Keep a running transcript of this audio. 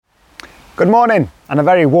Good morning and a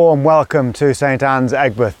very warm welcome to St Anne's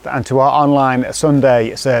Aigburth and to our online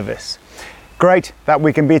Sunday service. Great that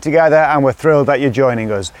we can be together and we're thrilled that you're joining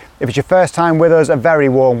us. If it's your first time with us, a very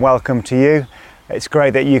warm welcome to you. It's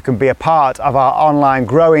great that you can be a part of our online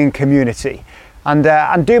growing community. And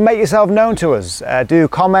do make yourself known to us. Do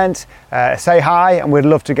comment, say hi, and we'd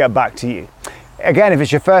love to get back to you. Again, if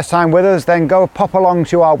it's your first time with us, then go pop along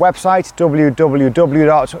to our website,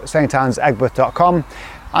 www.stannesaigburth.com.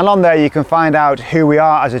 And on there you can find out who we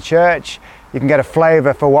are as a church. You can get a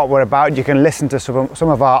flavour for what we're about. You can listen to some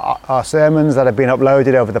of our sermons that have been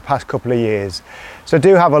uploaded over the past couple of years. So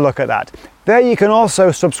do have a look at that. There you can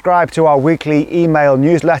also subscribe to our weekly email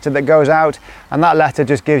newsletter that goes out, and that letter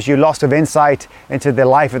just gives you lots of insight into the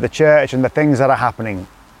life of the church and the things that are happening.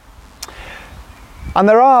 And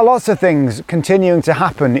there are lots of things continuing to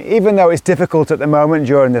happen, even though it's difficult at the moment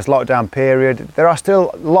during this lockdown period. There are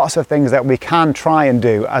still lots of things that we can try and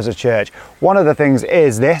do as a church. One of the things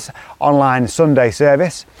is this online Sunday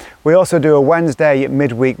service. We also do a Wednesday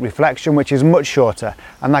midweek reflection, which is much shorter,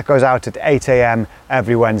 and that goes out at 8 a.m.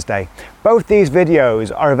 every Wednesday. Both these videos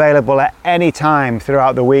are available at any time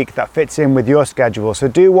throughout the week that fits in with your schedule, so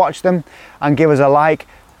do watch them and give us a like.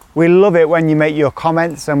 We love it when you make your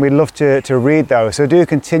comments, and we love to read those, so do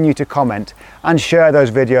continue to comment and share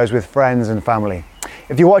those videos with friends and family.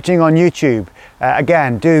 If you're watching on YouTube,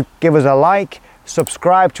 again, do give us a like,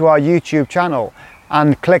 subscribe to our YouTube channel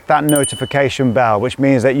and click that notification bell, which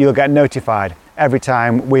means that you'll get notified every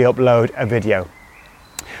time we upload a video.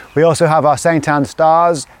 We also have our St Anne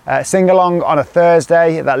Stars sing-along on a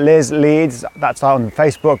Thursday that Liz leads. That's on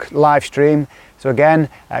Facebook live stream. So again,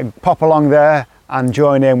 pop along there and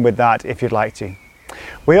join in with that if you'd like to.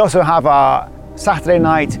 We also have our Saturday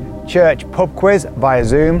night church pub quiz via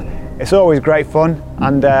Zoom. It's always great fun,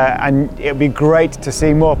 and it'd be great to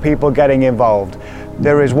see more people getting involved.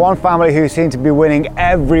 There is one family who seem to be winning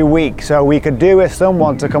every week, so we could do with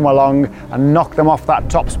someone to come along and knock them off that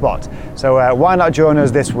top spot. So why not join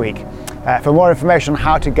us this week? For more information on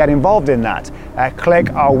how to get involved in that,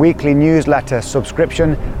 click our weekly newsletter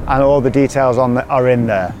subscription, and all the details are in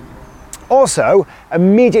there. Also,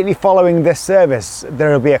 immediately following this service,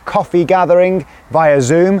 there will be a coffee gathering via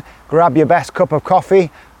Zoom. Grab your best cup of coffee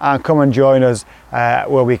and come and join us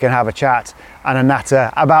where we can have a chat and a natter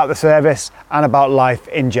about the service and about life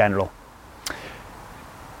in general.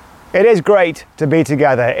 It is great to be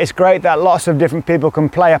together. It's great that lots of different people can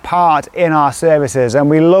play a part in our services, and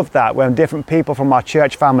we love that when different people from our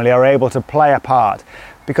church family are able to play a part,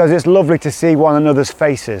 because it's lovely to see one another's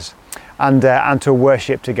faces and to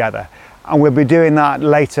worship together. And we'll be doing that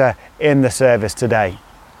later in the service today.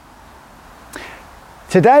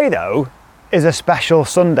 Today, though, is a special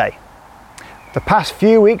Sunday. The past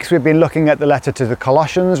few weeks we've been looking at the letter to the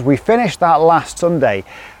Colossians. We finished that last Sunday,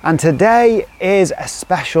 and today is a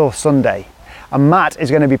special Sunday. And Matt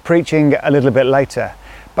is going to be preaching a little bit later.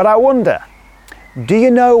 But I wonder, do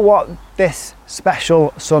you know what this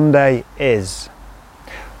special Sunday is?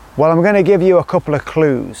 Well, I'm going to give you a couple of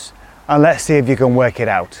clues, and let's see if you can work it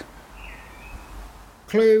out.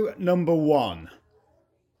 Clue number 1.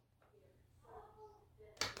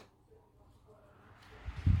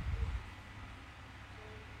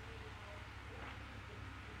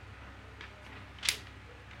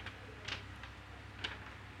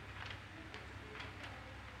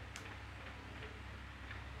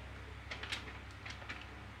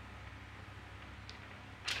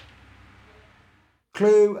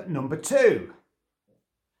 Clue number 2.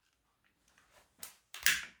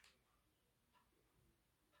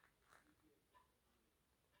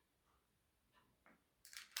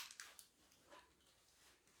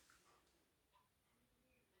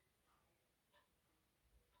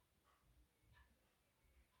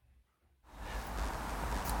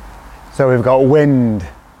 So we've got wind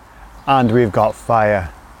and we've got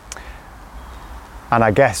fire. And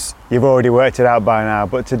I guess you've already worked it out by now,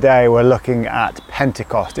 but today we're looking at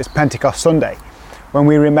Pentecost. It's Pentecost Sunday, when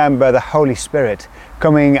we remember the Holy Spirit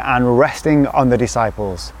coming and resting on the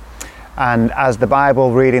disciples. And as the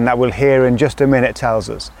Bible reading that we'll hear in just a minute tells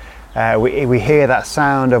us, we hear that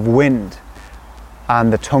sound of wind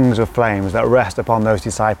and the tongues of flames that rest upon those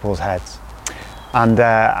disciples' heads. And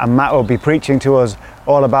Matt will be preaching to us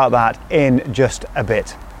all about that in just a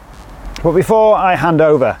bit. But before I hand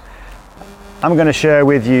over, I'm going to share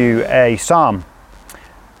with you a psalm,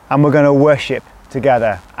 and we're going to worship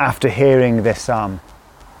together after hearing this psalm.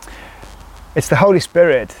 It's the Holy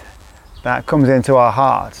Spirit that comes into our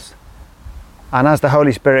hearts, and as the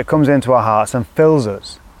Holy Spirit comes into our hearts and fills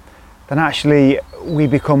us, then actually we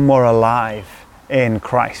become more alive in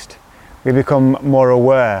Christ. We become more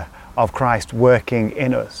aware of Christ working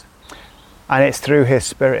in us. And it's through His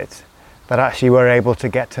Spirit that actually we're able to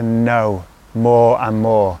get to know more and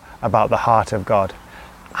more about the heart of God.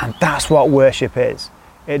 And that's what worship is.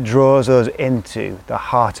 It draws us into the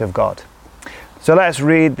heart of God. So let's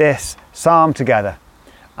read this psalm together,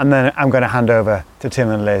 and then I'm going to hand over to Tim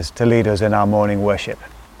and Liz to lead us in our morning worship.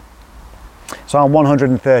 Psalm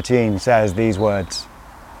 113 says these words: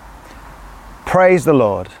 Praise the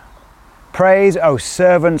Lord. Praise, O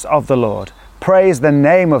servants of the Lord. Praise the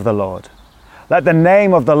name of the Lord. Let the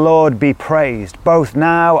name of the Lord be praised, both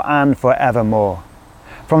now and forevermore.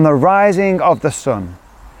 From the rising of the sun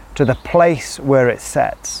to the place where it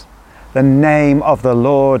sets, the name of the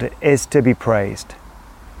Lord is to be praised.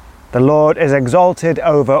 The Lord is exalted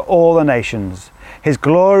over all the nations, His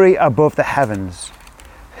glory above the heavens.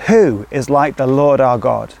 Who is like the Lord our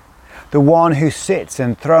God, the one who sits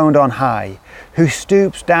enthroned on high, who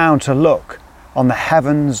stoops down to look on the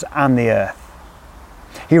heavens and the earth?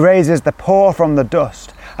 He raises the poor from the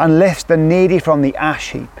dust and lifts the needy from the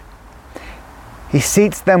ash heap. He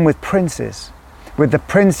seats them with princes, with the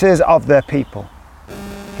princes of their people.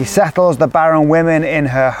 He settles the barren women in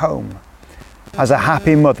her home as a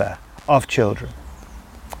happy mother of children.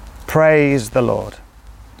 Praise the Lord.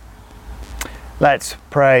 Let's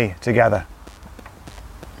pray together.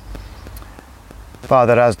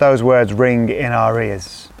 Father, as those words ring in our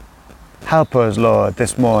ears, help us, Lord,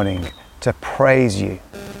 this morning to praise You.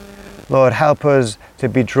 Lord, help us to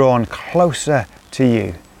be drawn closer to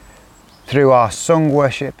You through our sung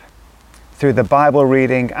worship, through the Bible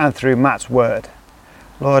reading, and through Matt's word.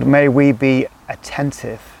 Lord, may we be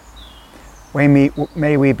attentive.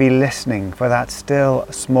 May we be listening for that still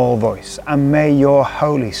small voice, and may Your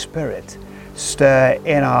Holy Spirit stir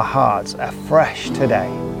in our hearts afresh today.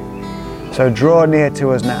 So draw near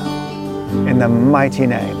to us now. In the mighty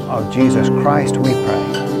name of Jesus Christ we pray.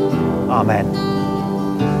 Amen.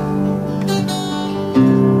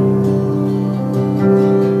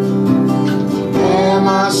 There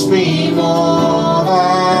must be more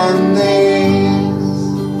than this.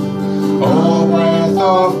 Oh, breath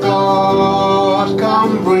of God,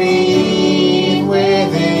 come breathe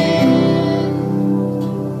within.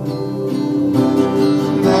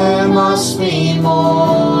 There must be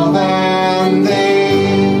more than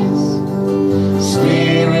this.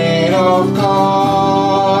 Spirit of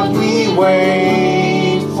God, we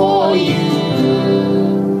wait for You.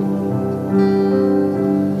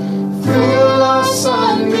 Fill us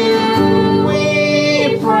anew,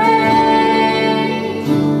 we pray.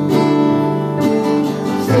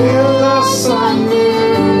 Fill us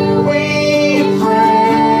anew, we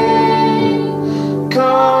pray.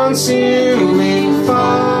 Consuming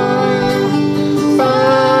fire,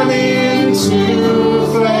 fan into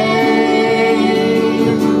flame.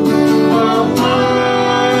 A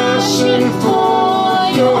passion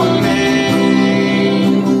for Your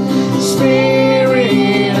name.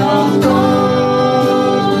 Spirit of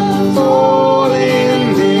God, fall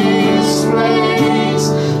in this place.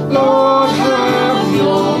 Lord, have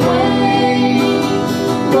Your way.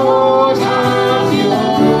 Lord, have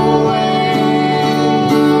Your way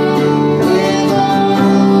with us.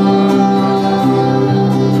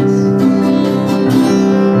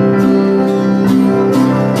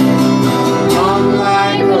 Come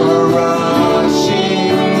like a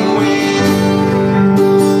rushing wind.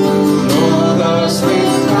 Clothe us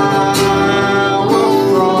with power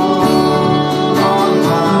from on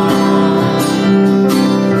high.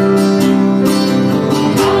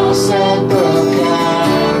 Now set the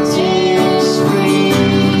captives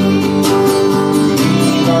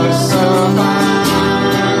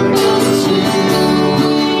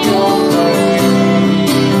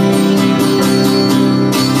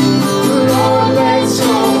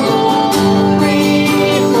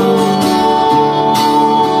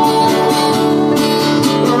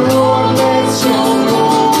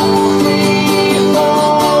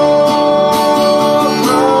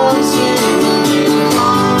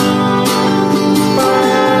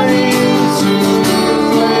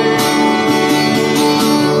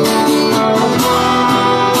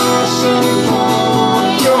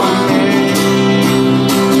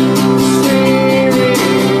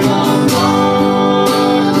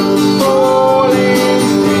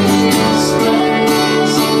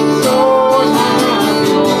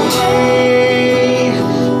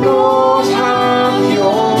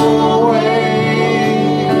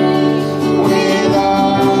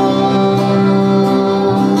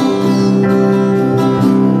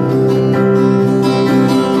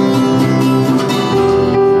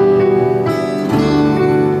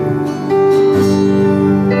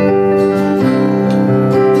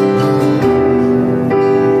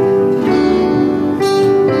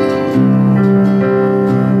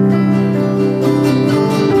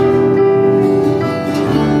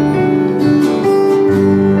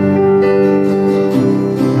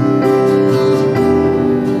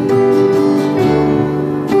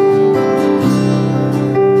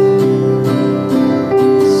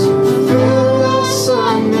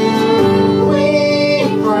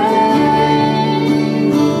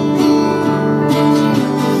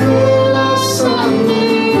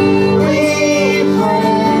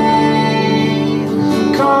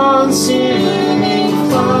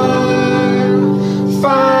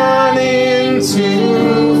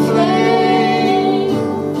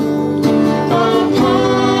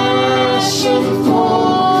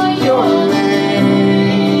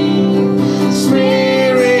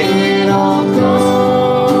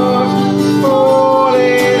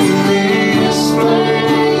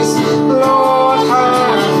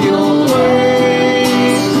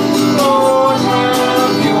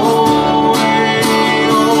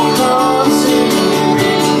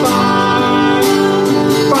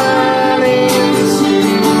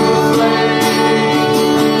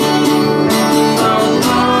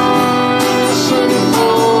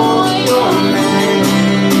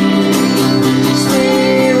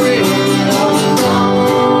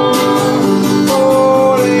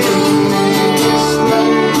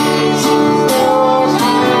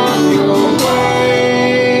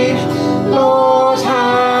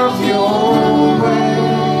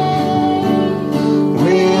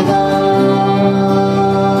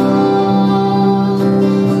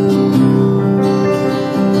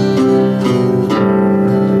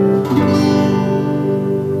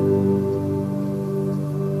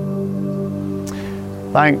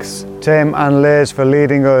Thanks, Tim and Liz, for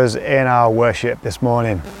leading us in our worship this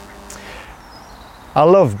morning. I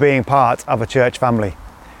love being part of a church family.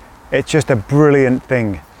 It's just a brilliant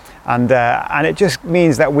thing. And it just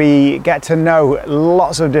means that we get to know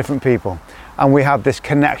lots of different people. And we have this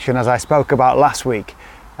connection, as I spoke about last week,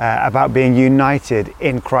 about being united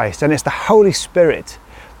in Christ. And it's the Holy Spirit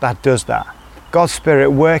that does that. God's Spirit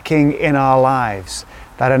working in our lives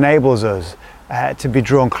that enables us to be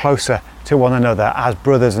drawn closer to one another as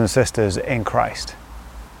brothers and sisters in Christ.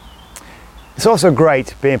 It's also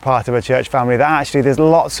great being part of a church family that actually there's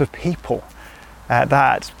lots of people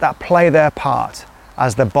that play their part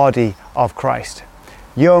as the body of Christ.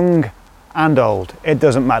 Young and old, it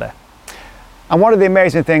doesn't matter. And one of the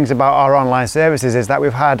amazing things about our online services is that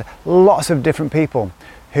we've had lots of different people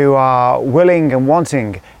who are willing and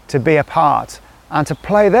wanting to be a part and to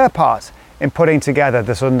play their part in putting together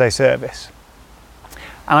the Sunday service.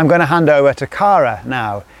 And I'm going to hand over to Cara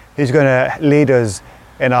now, who's going to lead us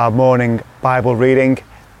in our morning Bible reading,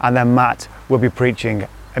 and then Matt will be preaching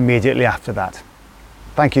immediately after that.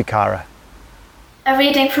 Thank you, Cara. A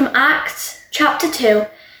reading from Acts chapter 2,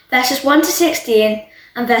 verses 1 to 16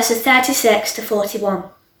 and verses 36 to 41.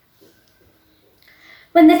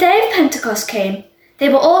 When the day of Pentecost came, they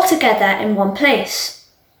were all together in one place.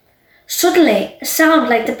 Suddenly, a sound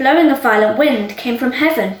like the blowing of violent wind came from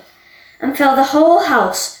heaven and filled the whole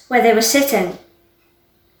house where they were sitting.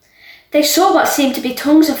 They saw what seemed to be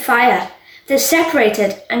tongues of fire that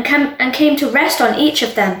separated and came to rest on each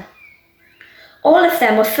of them. All of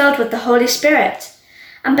them were filled with the Holy Spirit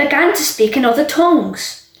and began to speak in other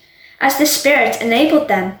tongues, as the Spirit enabled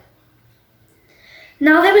them.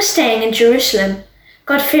 Now they were staying in Jerusalem,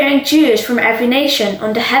 God-fearing Jews from every nation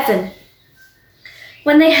under heaven.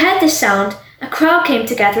 When they heard this sound, a crowd came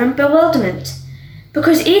together in bewilderment,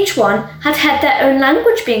 because each one had heard their own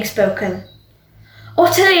language being spoken.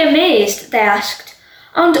 Utterly amazed, they asked,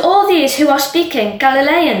 "Aren't all these who are speaking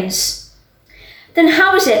Galileans? Then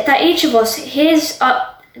how is it that each of us hears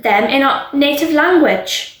them in our native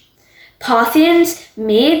language? Parthians,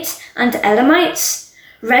 Medes, and Elamites,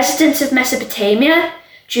 residents of Mesopotamia,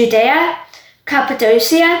 Judea,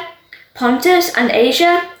 Cappadocia, Pontus and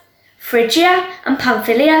Asia, Phrygia and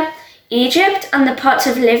Pamphylia, Egypt and the parts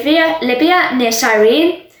of Libya near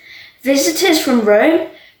Cyrene, visitors from Rome,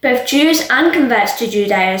 both Jews and converts to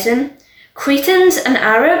Judaism, Cretans and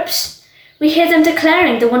Arabs. We hear them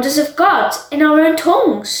declaring the wonders of God in our own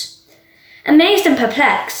tongues." Amazed and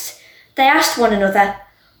perplexed, they asked one another,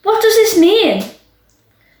 "What does this mean?"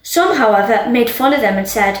 Some, however, made fun of them and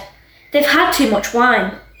said, "They've had too much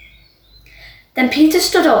wine." Then Peter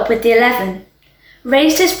stood up with the 11,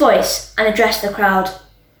 raised his voice and addressed the crowd.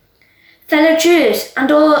 "Fellow Jews and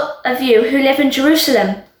all of you who live in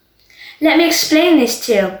Jerusalem, let me explain this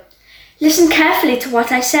to you. Listen carefully to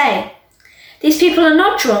what I say. These people are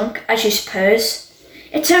not drunk, as you suppose.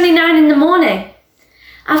 It's only 9 in the morning.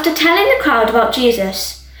 After telling the crowd about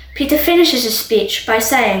Jesus, Peter finishes his speech by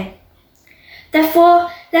saying,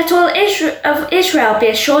 "Therefore, let all of Israel be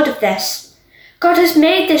assured of this. God has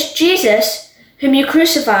made this Jesus, whom you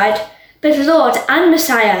crucified, both Lord and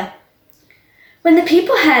Messiah." When the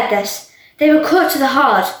people heard this, they were cut to the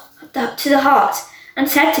heart, and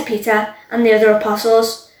said to Peter and the other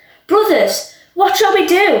apostles, "Brothers, what shall we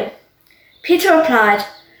do?" Peter replied,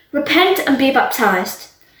 "Repent and be baptized,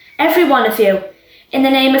 every one of you, in the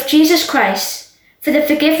name of Jesus Christ, for the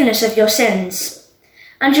forgiveness of your sins,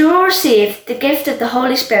 and you will receive the gift of the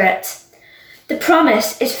Holy Spirit. The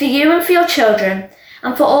promise is for you and for your children,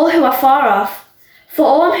 and for all who are far off, for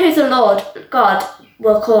all who the Lord God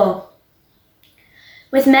will call."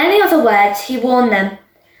 With many other words he warned them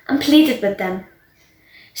and pleaded with them,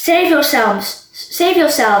 Save yourselves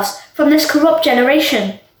from this corrupt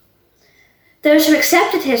generation." Those who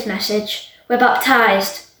accepted his message were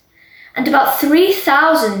baptized, and about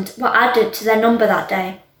 3,000 were added to their number that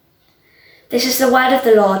day. This is the word of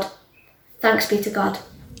the Lord. Thanks be to God.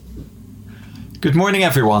 Good morning,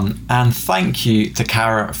 everyone, and thank you to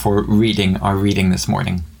Cara for reading our reading this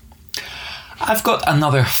morning. I've got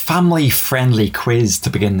another family-friendly quiz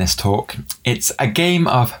to begin this talk. It's a game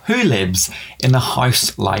of who lives in a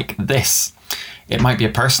house like this. It might be a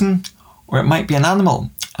person, or it might be an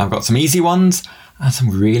animal. I've got some easy ones and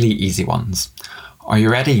some really easy ones. Are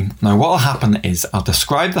you ready? Now, what will happen is I'll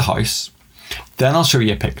describe the house, then I'll show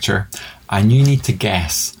you a picture, and you need to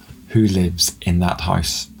guess who lives in that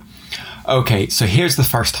house. Okay, so here's the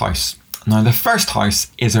first house. Now, the first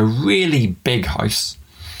house is a really big house.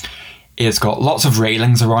 It's got lots of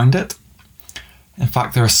railings around it. In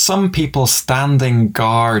fact, there are some people standing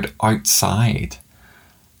guard outside.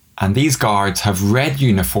 And these guards have red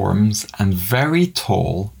uniforms and very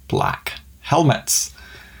tall black helmets.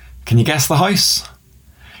 Can you guess the house?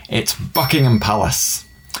 It's Buckingham Palace.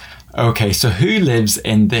 Okay, so who lives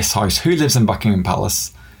in this house? Who lives in Buckingham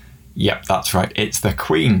Palace? Yep, that's right. It's the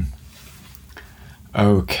Queen.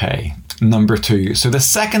 Okay, number 2. So the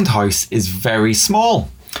second house is very small.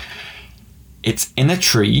 It's in a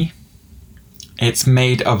tree. It's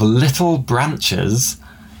made of little branches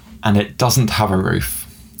and it doesn't have a roof.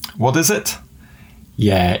 What is it?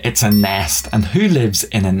 Yeah, it's a nest. And who lives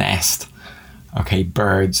in a nest? Okay,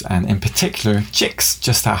 birds, and in particular chicks,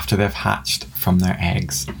 just after they've hatched from their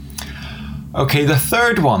eggs. Okay, the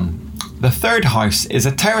third one. The third house is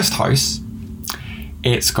a terraced house.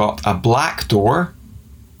 It's got a black door.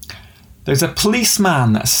 There's a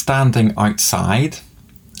policeman standing outside.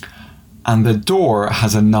 And the door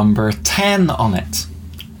has a number 10 on it.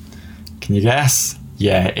 Can you guess?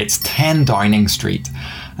 Yeah, it's 10 Downing Street.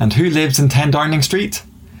 And who lives in 10 Downing Street?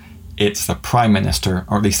 It's the Prime Minister,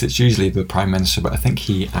 or at least it's usually the Prime Minister, but I think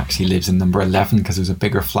he actually lives in number 11 because there's a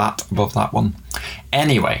bigger flat above that one.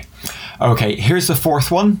 Anyway, okay, here's the fourth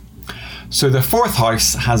one. So the fourth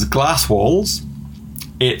house has glass walls.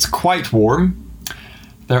 It's quite warm.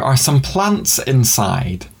 There are some plants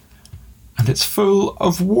inside, and it's full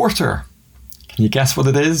of water. Can you guess what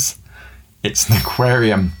it is? It's an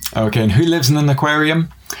aquarium. Okay, and who lives in an aquarium?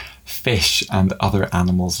 Fish and other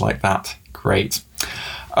animals like that. Great.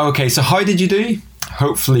 Okay, so how did you do?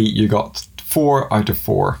 Hopefully you got 4 out of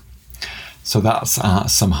 4. So that's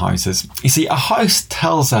some houses. You see, a house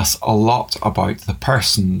tells us a lot about the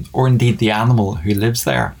person, or indeed the animal who lives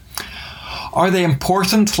there. Are they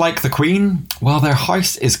important like the Queen? Well, their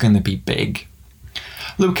house is going to be big.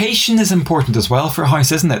 Location is important as well for a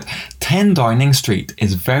house, isn't it? 10 Downing Street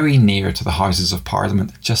is very near to the Houses of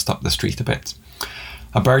Parliament, just up the street a bit.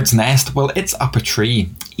 A bird's nest, well, it's up a tree,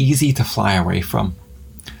 easy to fly away from.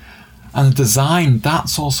 And the design,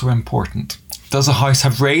 that's also important. Does a house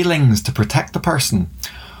have railings to protect the person?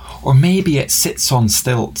 Or maybe it sits on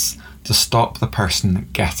stilts to stop the person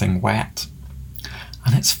getting wet.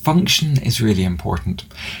 And its function is really important.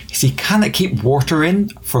 You see, can it keep water in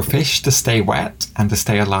for fish to stay wet and to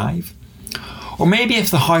stay alive? Or maybe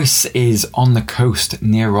if the house is on the coast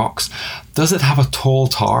near rocks, does it have a tall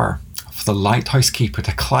tower for the lighthouse keeper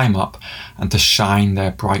to climb up and to shine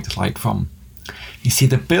their bright light from? You see,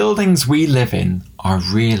 the buildings we live in are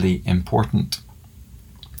really important.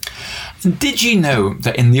 And did you know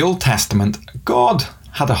that in the Old Testament, God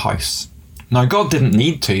had a house? Now, God didn't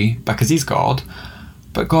need to because he's God,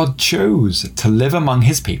 but God chose to live among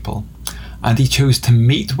his people, and he chose to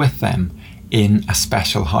meet with them in a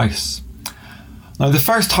special house. Now, the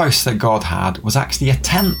first house that God had was actually a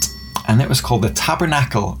tent, and it was called the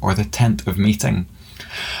tabernacle, or the tent of meeting.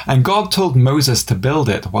 And God told Moses to build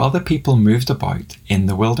it while the people moved about in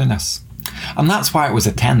the wilderness. And that's why it was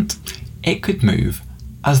a tent. It could move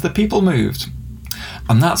as the people moved.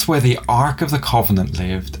 And that's where the Ark of the Covenant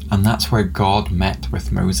lived, and that's where God met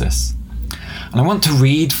with Moses. And I want to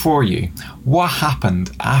read for you what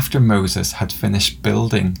happened after Moses had finished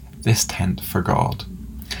building this tent for God.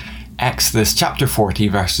 Exodus chapter 40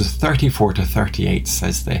 verses 34 to 38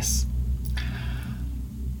 says this.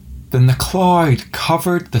 Then the cloud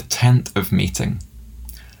covered the tent of meeting,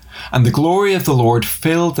 and the glory of the Lord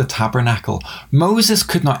filled the tabernacle. Moses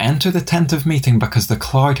could not enter the tent of meeting because the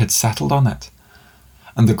cloud had settled on it.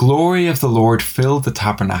 And the glory of the Lord filled the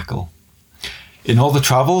tabernacle. In all the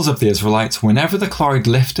travels of the Israelites, whenever the cloud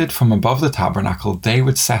lifted from above the tabernacle, they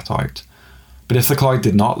would set out. But if the cloud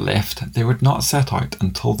did not lift, they would not set out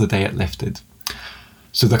until the day it lifted.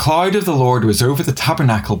 So the cloud of the Lord was over the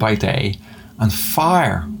tabernacle by day, and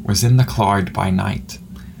fire was in the cloud by night,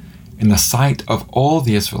 in the sight of all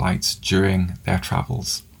the Israelites during their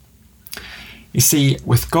travels. You see,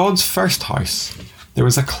 with God's first house, there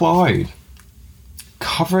was a cloud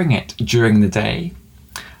covering it during the day,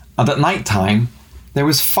 and at night time there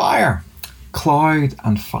was fire, cloud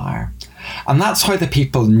and fire. And that's how the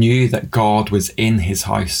people knew that God was in his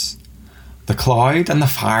house. The cloud and the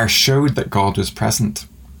fire showed that God was present.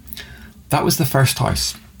 That was the first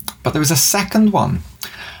house. But there was a second one,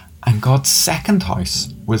 and God's second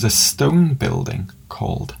house was a stone building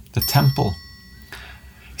called the temple.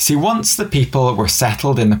 See, once the people were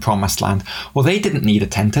settled in the promised land, well, they didn't need a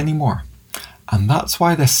tent anymore. And that's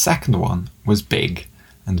why the second one was big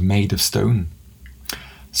and made of stone.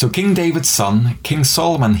 So King David's son, King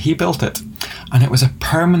Solomon, he built it, and it was a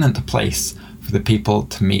permanent place for the people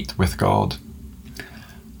to meet with God.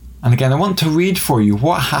 And again, I want to read for you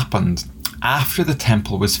what happened after the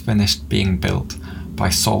temple was finished being built by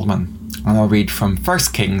Solomon. And I'll read from 1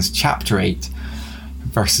 Kings chapter 8,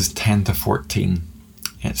 verses 10 to 14.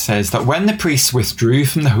 It says that when the priests withdrew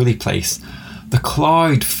from the holy place, the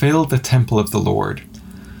cloud filled the temple of the Lord.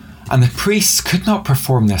 And the priests could not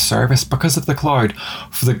perform their service because of the cloud,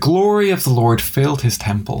 for the glory of the Lord filled his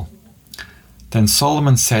temple. Then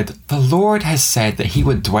Solomon said, "The Lord has said that he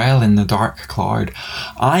would dwell in the dark cloud.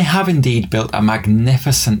 I have indeed built a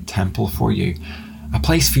magnificent temple for you, a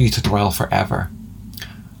place for you to dwell forever."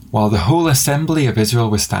 While the whole assembly of Israel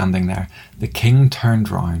was standing there, the king turned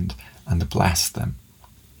round and blessed them.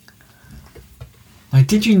 Now,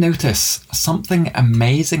 did you notice something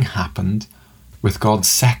amazing happened with God's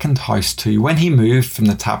second house too? When he moved from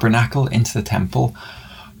the tabernacle into the temple,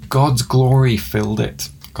 God's glory filled it.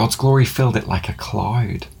 God's glory filled it like a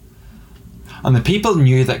cloud. And the people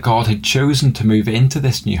knew that God had chosen to move into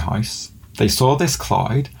this new house. They saw this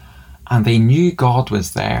cloud and they knew God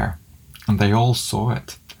was there, and they all saw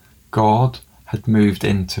it. God had moved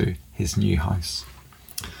into his new house.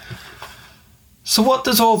 So what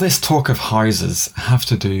does all this talk of houses have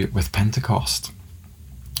to do with Pentecost?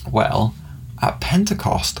 Well, at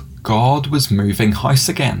Pentecost, God was moving house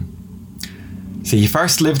again. See, he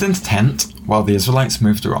first lived in a tent while the Israelites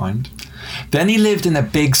moved around. Then he lived in a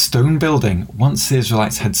big stone building once the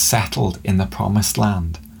Israelites had settled in the promised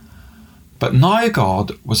land. But now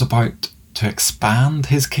God was about to expand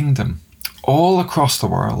his kingdom all across the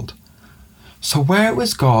world. So where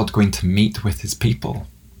was God going to meet with his people?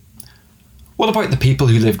 What about the people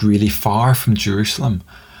who lived really far from Jerusalem?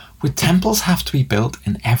 Would temples have to be built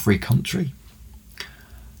in every country?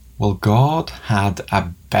 Well, God had a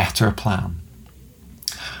better plan.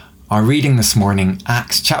 Our reading this morning,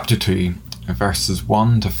 Acts chapter 2, verses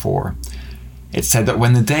 1 to 4. It said that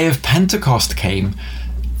when the day of Pentecost came,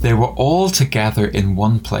 they were all together in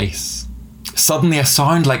one place. Suddenly a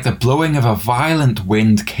sound like the blowing of a violent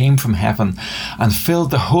wind came from heaven and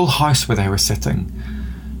filled the whole house where they were sitting.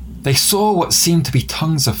 They saw what seemed to be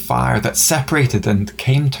tongues of fire that separated and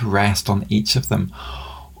came to rest on each of them.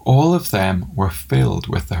 All of them were filled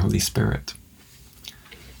with the Holy Spirit.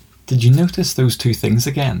 Did you notice those two things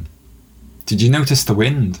again? Did you notice the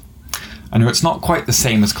wind? I know it's not quite the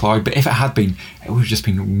same as cloud, but if it had been, it would have just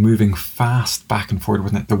been moving fast back and forward,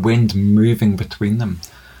 wouldn't it? The wind moving between them.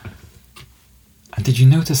 And did you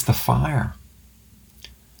notice the fire?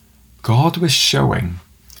 God was showing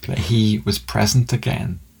that he was present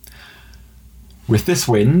again. With this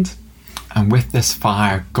wind and with this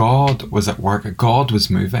fire, God was at work. God was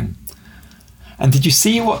moving. And did you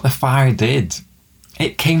see what the fire did?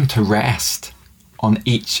 It came to rest on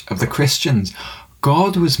each of the Christians.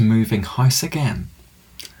 God was moving house again.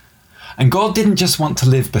 And God didn't just want to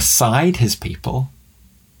live beside his people,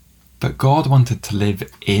 but God wanted to live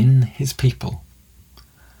in his people.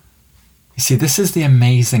 You see, this is the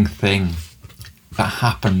amazing thing that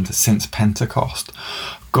happened since Pentecost.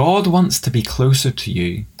 God wants to be closer to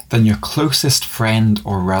you than your closest friend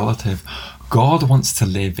or relative. God wants to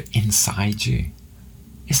live inside you.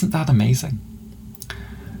 Isn't that amazing?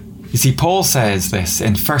 You see, Paul says this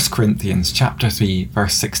in 1 Corinthians chapter 3,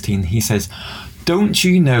 verse 16. He says, "Don't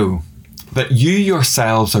you know that you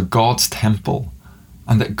yourselves are God's temple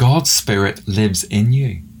and that God's Spirit lives in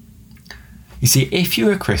you?" You see, if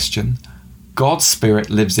you're a Christian, God's Spirit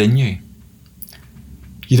lives in you.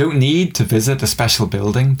 You don't need to visit a special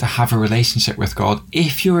building to have a relationship with God.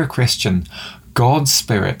 If you're a Christian, God's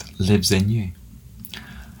Spirit lives in you.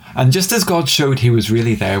 And just as God showed he was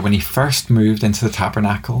really there when he first moved into the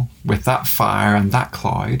tabernacle with that fire and that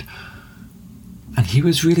cloud, and he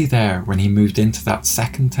was really there when he moved into that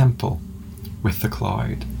second temple with the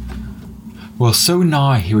cloud. Well, so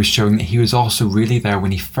now he was showing that he was also really there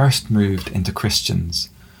when he first moved into Christians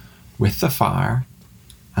with the fire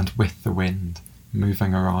and with the wind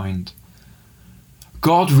moving around.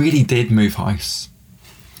 God really did move house.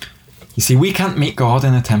 You see, we can't meet God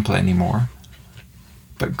in a temple anymore,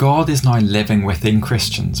 but God is now living within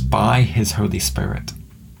Christians by his Holy Spirit.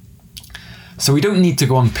 So we don't need to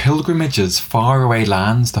go on pilgrimages, faraway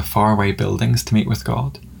lands to faraway buildings to meet with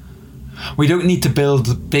God. We don't need to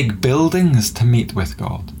build big buildings to meet with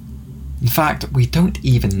God. In fact, we don't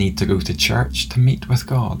even need to go to church to meet with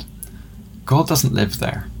God. God doesn't live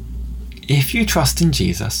there. If you trust in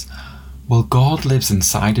Jesus, well, God lives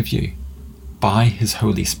inside of you by his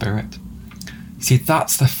Holy Spirit. See,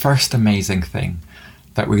 that's the first amazing thing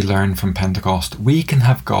that we learn from Pentecost. We can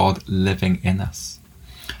have God living in us.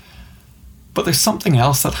 But there's something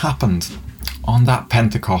else that happened on that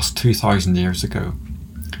Pentecost 2,000 years ago.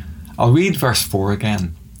 I'll read verse 4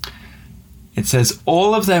 again. It says,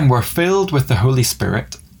 "All of them were filled with the Holy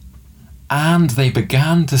Spirit, and they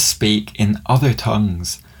began to speak in other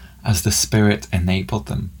tongues as the Spirit enabled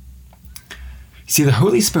them." See, the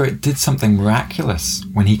Holy Spirit did something miraculous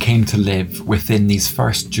when he came to live within these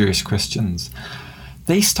first Jewish Christians.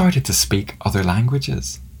 They started to speak other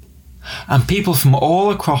languages. And people from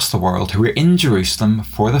all across the world who were in Jerusalem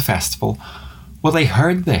for the festival, well, they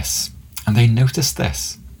heard this and they noticed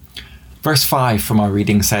this. Verse 5 from our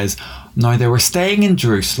reading says, "Now there were staying in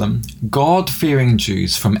Jerusalem God-fearing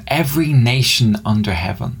Jews from every nation under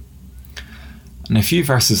heaven." And a few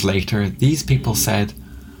verses later, these people said,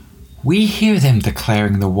 "We hear them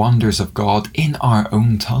declaring the wonders of God in our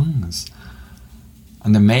own tongues."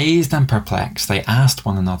 And amazed and perplexed, they asked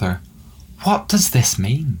one another, "What does this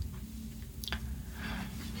mean?"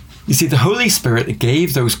 You see, the Holy Spirit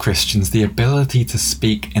gave those Christians the ability to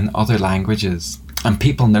speak in other languages, and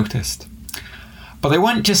people noticed. But they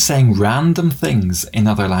weren't just saying random things in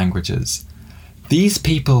other languages. These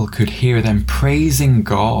people could hear them praising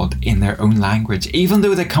God in their own language, even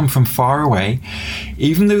though they come from far away,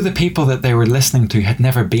 even though the people that they were listening to had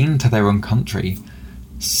never been to their own country.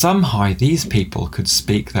 Somehow these people could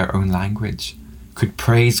speak their own language, could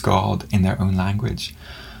praise God in their own language.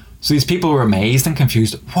 So these people were amazed and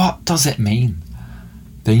confused. What does it mean?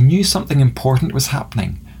 They knew something important was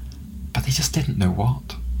happening, but they just didn't know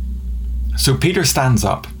what. So Peter stands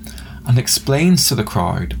up and explains to the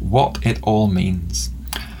crowd what it all means.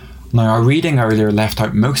 Now, our reading earlier left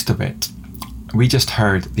out most of it. We just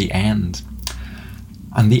heard the end.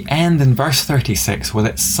 And the end in verse 36, well,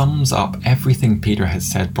 it sums up everything Peter has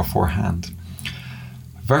said beforehand.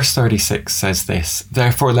 Verse 36 says this,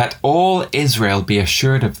 "Therefore let all Israel be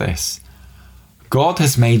assured of this. God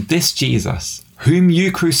has made this Jesus, whom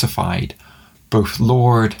you crucified, both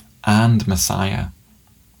Lord and Messiah."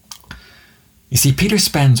 You see, Peter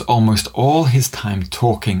spends almost all his time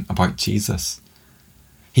talking about Jesus.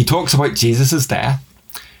 He talks about Jesus' death.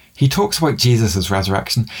 He talks about Jesus'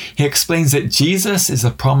 resurrection. He explains that Jesus is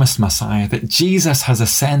the promised Messiah, that Jesus has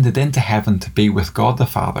ascended into heaven to be with God the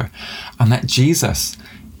Father, and that Jesus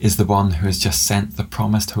is the one who has just sent the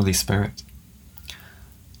promised Holy Spirit.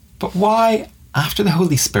 But why, after the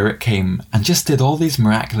Holy Spirit came and just did all these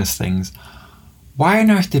miraculous things, why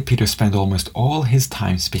on earth did Peter spend almost all his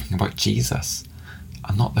time speaking about Jesus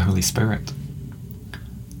and not the Holy Spirit?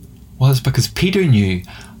 Well, it's because Peter knew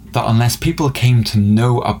that unless people came to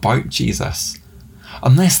know about Jesus,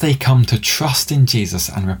 unless they come to trust in Jesus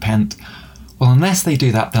and repent, well, unless they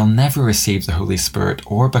do that, they'll never receive the Holy Spirit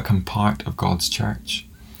or become part of God's church.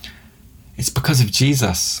 It's because of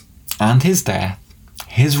Jesus and his death,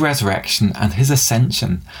 his resurrection and his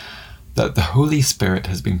ascension that the Holy Spirit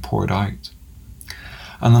has been poured out.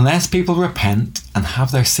 And unless people repent and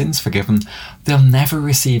have their sins forgiven, they'll never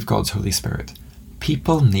receive God's Holy Spirit.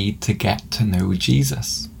 People need to get to know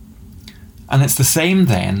Jesus. And it's the same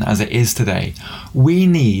then as it is today. We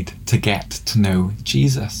need to get to know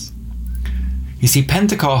Jesus. You see,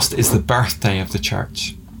 Pentecost is the birthday of the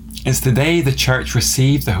church. It's the day the church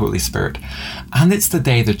received the Holy Spirit, and it's the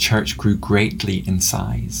day the church grew greatly in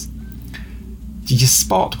size. Did you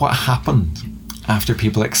spot what happened after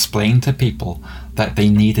people explained to people that they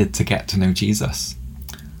needed to get to know Jesus?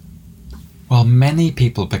 Well, many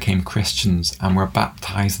people became Christians and were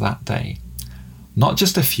baptized that day. Not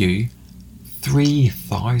just a few,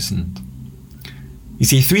 3,000. You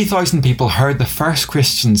see, 3,000 people heard the first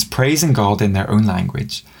Christians praising God in their own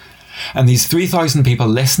language. And these 3,000 people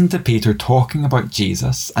listened to Peter talking about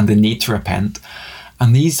Jesus and the need to repent.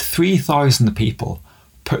 And these 3,000 people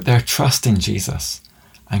put their trust in Jesus,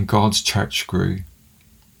 and God's church grew.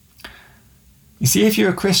 You see, if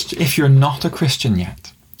you're not a Christian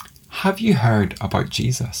yet, have you heard about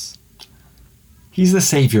Jesus? He's the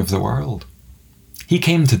Saviour of the world. He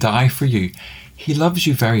came to die for you. He loves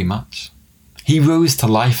you very much. He rose to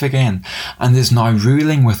life again and is now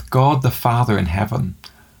ruling with God the Father in heaven.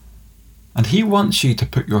 And he wants you to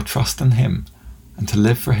put your trust in him and to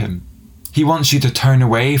live for him. He wants you to turn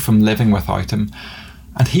away from living without him,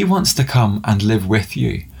 and he wants to come and live with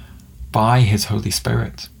you by his Holy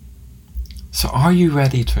Spirit. So are you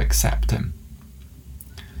ready to accept him?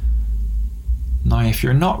 Now, if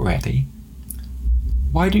you're not ready,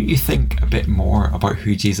 why don't you think a bit more about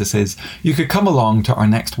who Jesus is? You could come along to our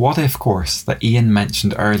next What If course that Ian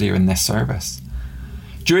mentioned earlier in this service.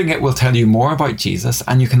 During it, we'll tell you more about Jesus,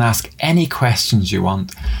 and you can ask any questions you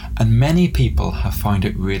want, and many people have found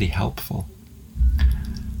it really helpful.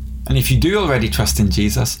 And if you do already trust in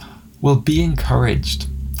Jesus, well, be encouraged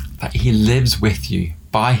that he lives with you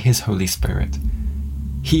by his Holy Spirit.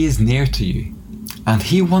 He is near to you, and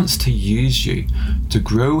he wants to use you to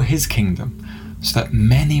grow his kingdom so that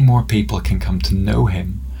many more people can come to know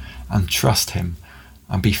him and trust him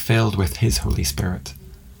and be filled with his Holy Spirit.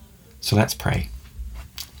 So let's pray.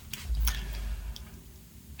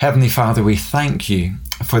 Heavenly Father, we thank you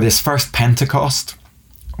for this first Pentecost,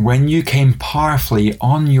 when you came powerfully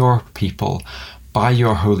on your people by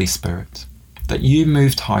your Holy Spirit, that you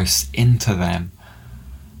moved house into them.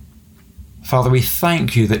 Father, we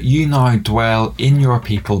thank you that you now dwell in your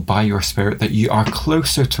people by your Spirit, that you are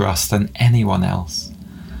closer to us than anyone else.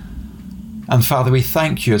 And Father, we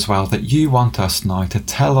thank you as well that you want us now to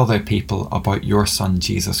tell other people about your Son,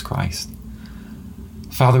 Jesus Christ.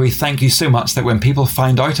 Father, we thank you so much that when people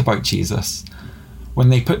find out about Jesus, when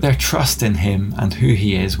they put their trust in him and who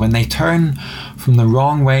he is, when they turn from the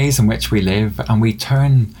wrong ways in which we live and we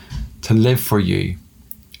turn to live for you,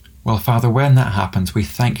 well, Father, when that happens, we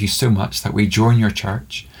thank you so much that we join your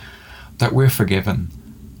church, that we're forgiven,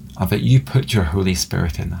 and that you put your Holy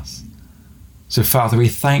Spirit in us. So, Father, we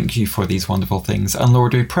thank you for these wonderful things. And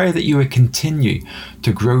Lord, we pray that you would continue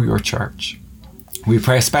to grow your church. We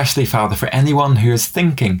pray especially, Father, for anyone who is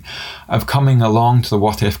thinking of coming along to the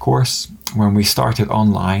What If course when we start it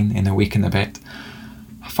online in a week and a bit.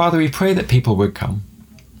 Father, we pray that people would come.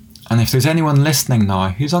 And if there's anyone listening now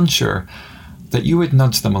who's unsure, that you would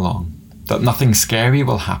nudge them along, that nothing scary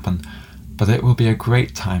will happen, but it will be a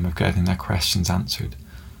great time of getting their questions answered.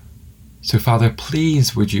 So, Father,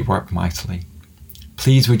 please would you work mightily.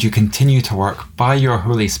 Please would you continue to work by your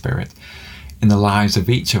Holy Spirit in the lives of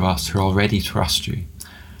each of us who already trust you.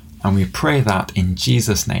 And we pray that in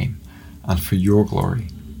Jesus' name and for your glory.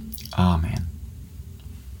 Amen.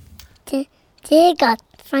 Dear God,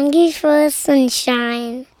 thank you for the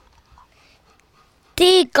sunshine.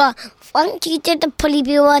 Dear God, thank you to the pulley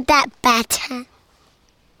build that better.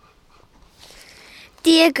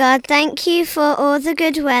 Dear God, thank you for all the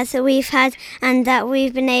good weather we've had and that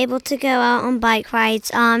we've been able to go out on bike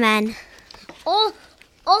rides. Amen. All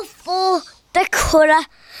for the colour.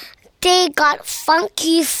 Dear God, thank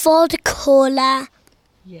you for the colour.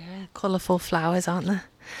 Yeah, colourful flowers, aren't there?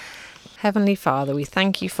 Heavenly Father, we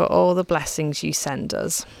thank you for all the blessings you send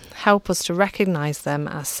us. Help us to recognise them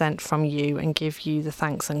as sent from you and give you the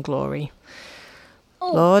thanks and glory.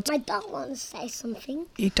 Oh, Lord, my dog wants to say something.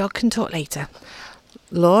 Your dog can talk later.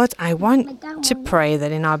 Lord, I want to pray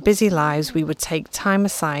that in our busy lives we would take time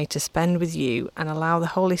aside to spend with you and allow the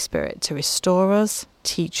Holy Spirit to restore us,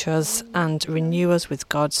 teach us and renew us with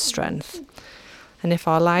God's strength. And if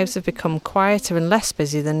our lives have become quieter and less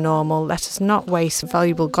busy than normal, let us not waste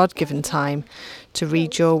valuable God-given time to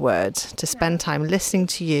read your word, to spend time listening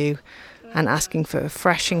to you and asking for a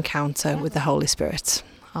fresh encounter with the Holy Spirit.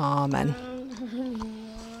 Amen.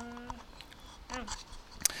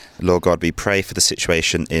 Lord God, we pray for the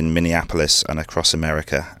situation in Minneapolis and across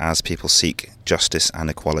America as people seek justice and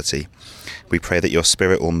equality. We pray that your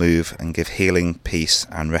Spirit will move and give healing, peace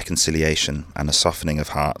and reconciliation and a softening of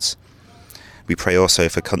hearts. We pray also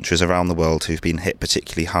for countries around the world who've been hit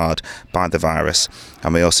particularly hard by the virus,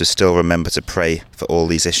 and we also still remember to pray for all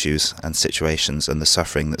these issues and situations and the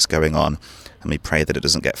suffering that's going on, and we pray that it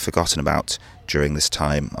doesn't get forgotten about during this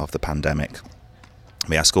time of the pandemic.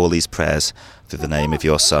 We ask all these prayers through the name of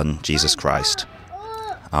your Son, Jesus Christ.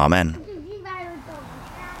 Amen.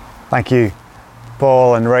 Thank you,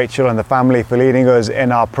 Paul and Rachel and the family, for leading us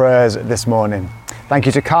in our prayers this morning. Thank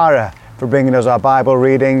you to Cara for bringing us our Bible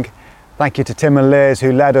reading. Thank you to Tim and Liz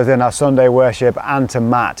who led us in our Sunday worship, and to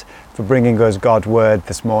Matt for bringing us God's word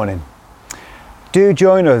this morning. Do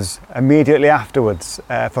join us immediately afterwards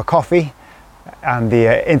for coffee, and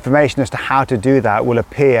the information as to how to do that will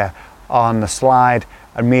appear on the slide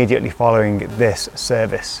immediately following this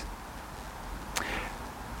service.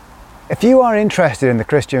 If you are interested in the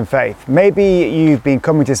Christian faith, maybe you've been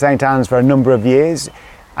coming to St. Anne's for a number of years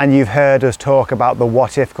and you've heard us talk about the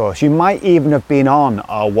What If course. You might even have been on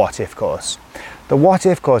our What If course. The What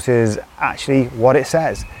If course is actually what it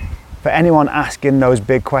says. For anyone asking those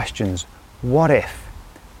big questions, what if?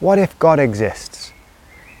 What if God exists?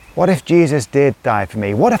 What if Jesus did die for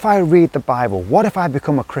me? What if I read the Bible? What if I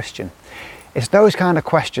become a Christian? It's those kind of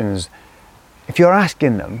questions. If you're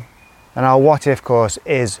asking them, then our What If course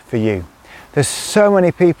is for you. There's so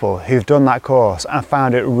many people who've done that course and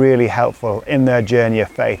found it really helpful in their journey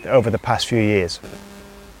of faith over the past few years.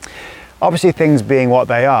 Obviously, things being what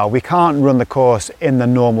they are, we can't run the course in the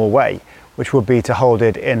normal way, which would be to hold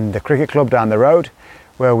it in the cricket club down the road,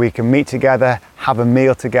 where we can meet together, have a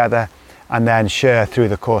meal together, and then share through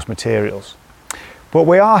the course materials. But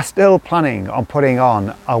we are still planning on putting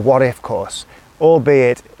on a What If course,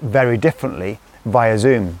 albeit very differently via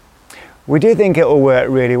Zoom. We do think it will work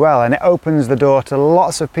really well, and it opens the door to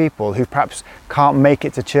lots of people who perhaps can't make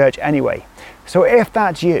it to church anyway. So if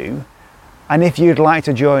that's you, and if you'd like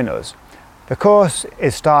to join us, The course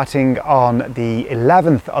is starting on the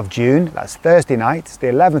 11th of June, that's Thursday night, it's the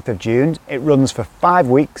 11th of June. It runs for 5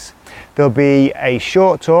 weeks. There'll be a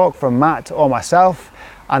short talk from Matt or myself,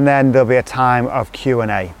 and then there'll be a time of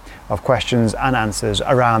Q&A, of questions and answers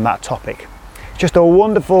around that topic. Just a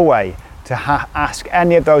wonderful way to ask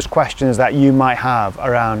any of those questions that you might have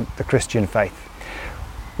around the Christian faith.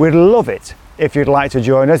 We'd love it if you'd like to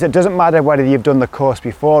join us. It doesn't matter whether you've done the course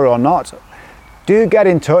before or not. Do get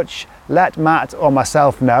in touch, let Matt or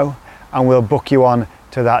myself know, and we'll book you on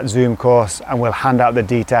to that Zoom course, and we'll hand out the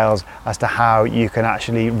details as to how you can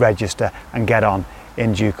actually register and get on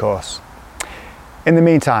in due course. In the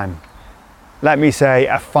meantime, let me say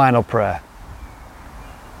a final prayer.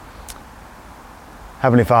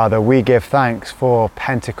 Heavenly Father, we give thanks for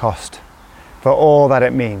Pentecost, for all that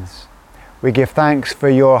it means. We give thanks for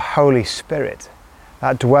your Holy Spirit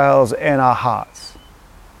that dwells in our hearts,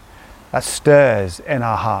 that stirs in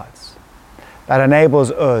our hearts, that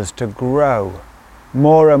enables us to grow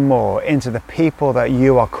more and more into the people that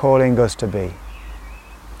you are calling us to be.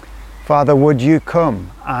 Father, would you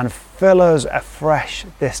come and fill us afresh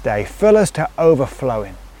this day, fill us to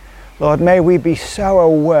overflowing. Lord, may we be so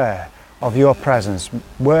aware of your presence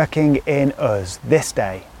working in us this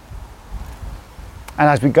day. And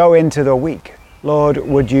as we go into the week, Lord,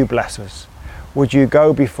 would you bless us? Would you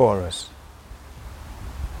go before us?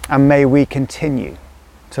 And may we continue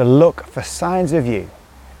to look for signs of you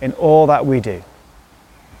in all that we do.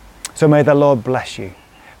 So may the Lord bless you.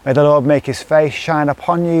 May the Lord make his face shine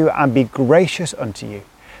upon you and be gracious unto you.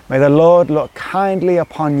 May the Lord look kindly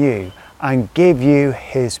upon you and give you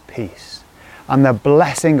his peace. And the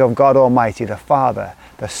blessing of God Almighty, the Father,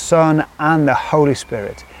 the Son, and the Holy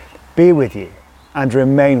Spirit be with you and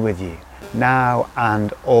remain with you now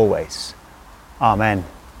and always. Amen.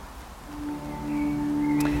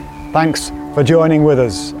 Thanks for joining with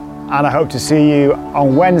us, and I hope to see you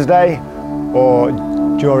on Wednesday or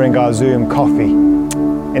during our Zoom coffee.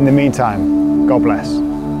 In the meantime, God bless.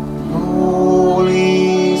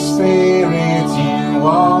 Holy Spirit, you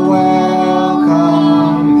are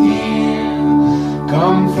welcome here.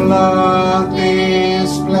 Come flood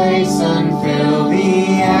this place and fill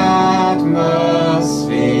the atmosphere.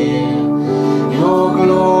 Your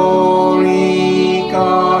glory,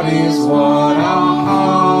 God, is what our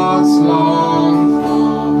hearts long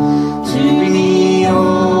for, to be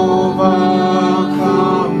overcome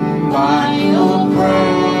by your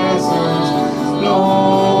presence, Lord.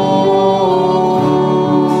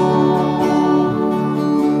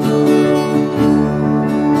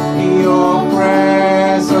 Your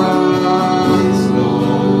presence,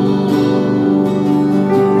 Lord.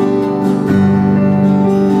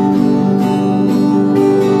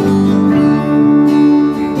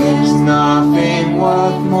 There's nothing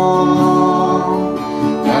worth more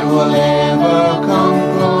that will ever come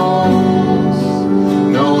close.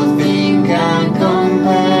 Nothing can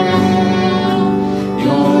compare.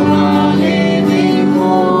 You're a living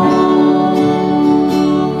hope.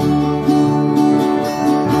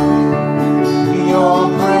 Your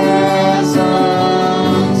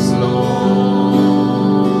presence, Lord.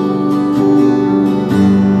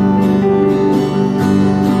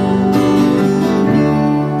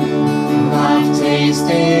 I've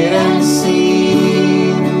tasted and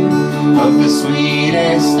seen of the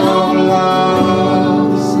sweetest of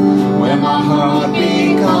loves, where my heart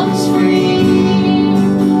becomes free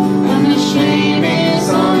and the shame is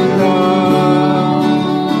undone.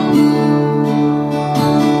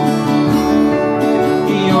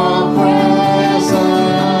 Your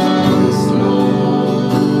presence, Lord.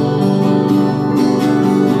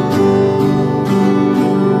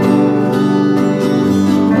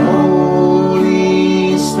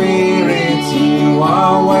 Holy Spirit, you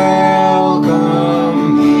are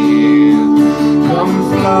welcome here. Come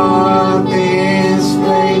flood this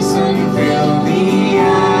place and fill the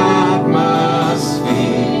atmosphere.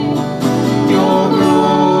 Your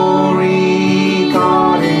glory,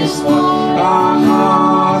 God, is what our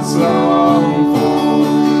hearts long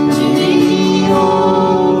for, to be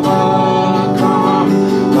overcome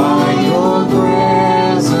by your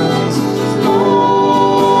presence, Lord.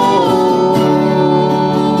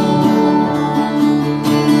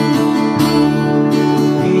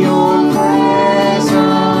 Your presence,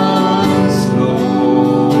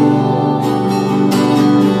 Lord.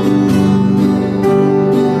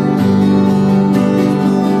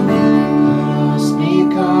 Let's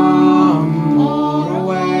become more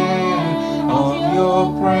aware of your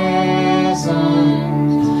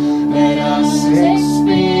presence. Let us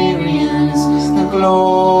experience the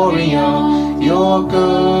glory of your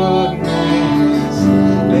goodness.